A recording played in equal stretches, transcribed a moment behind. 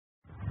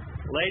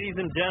Ladies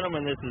and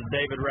gentlemen, this is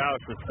David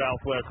Roush with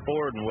Southwest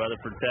Ford in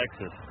Weatherford,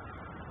 Texas.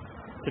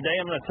 Today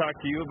I'm going to talk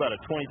to you about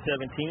a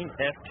 2017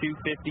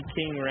 F-250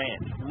 King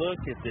Ranch. Look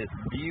at this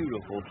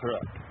beautiful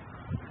truck.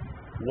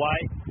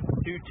 White,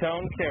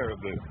 two-tone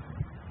caribou.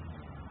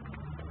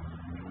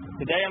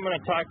 Today I'm going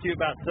to talk to you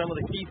about some of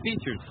the key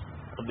features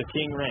of the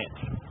King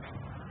Ranch.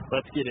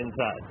 Let's get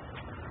inside.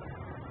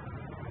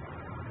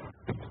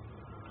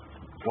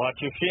 Watch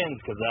your shins,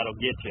 because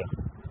that'll get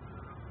you.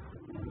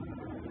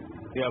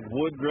 You have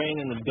wood grain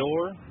in the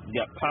door. You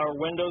got power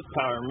windows,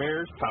 power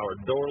mirrors, power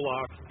door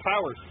locks,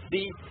 power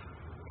seats,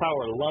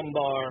 power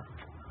lumbar.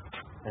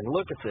 And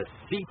look at the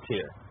seats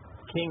here.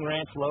 King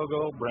Ranch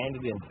logo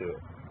branded into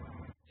it.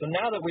 So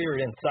now that we are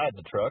inside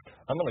the truck,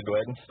 I'm going to go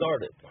ahead and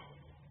start it.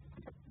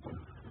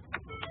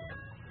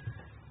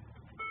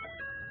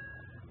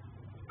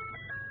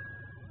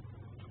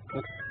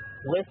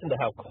 Listen to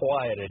how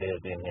quiet it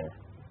is in here.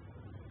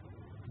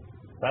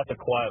 That's a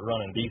quiet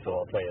running diesel,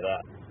 I'll tell you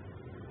that.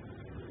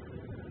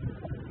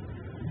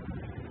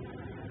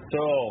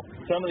 So,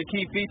 some of the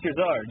key features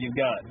are, you've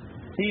got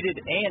heated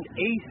and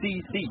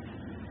AC seats.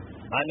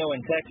 I know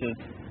in Texas,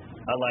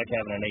 I like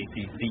having an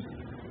AC seat.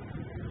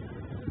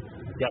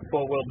 You've got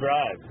four-wheel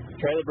drive,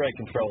 trailer brake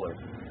controller,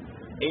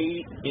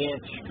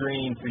 8-inch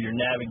screen for your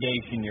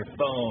navigation, your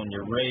phone,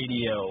 your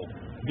radio,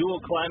 dual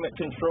climate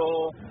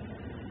control,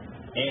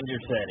 and your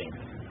settings.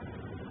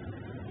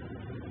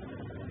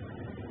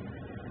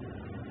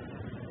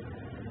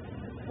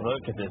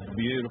 Look at this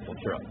beautiful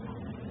truck.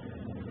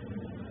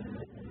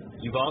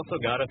 You've also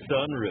got a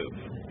sunroof.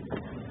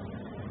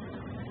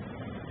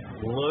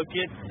 Look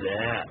at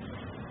that.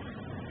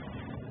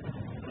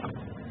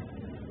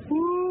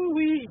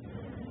 Woo-wee.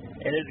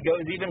 And it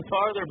goes even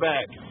farther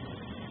back.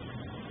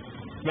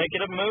 Make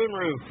it a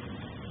moonroof.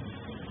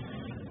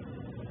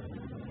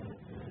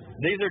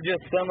 These are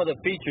just some of the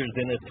features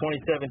in this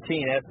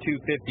 2017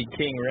 F-250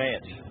 King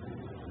Ranch.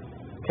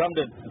 Come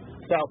to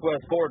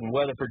Southwest Ford in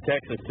Weatherford,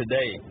 Texas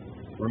today.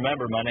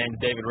 Remember, my name's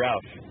David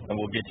Roush, and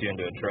we'll get you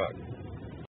into a truck.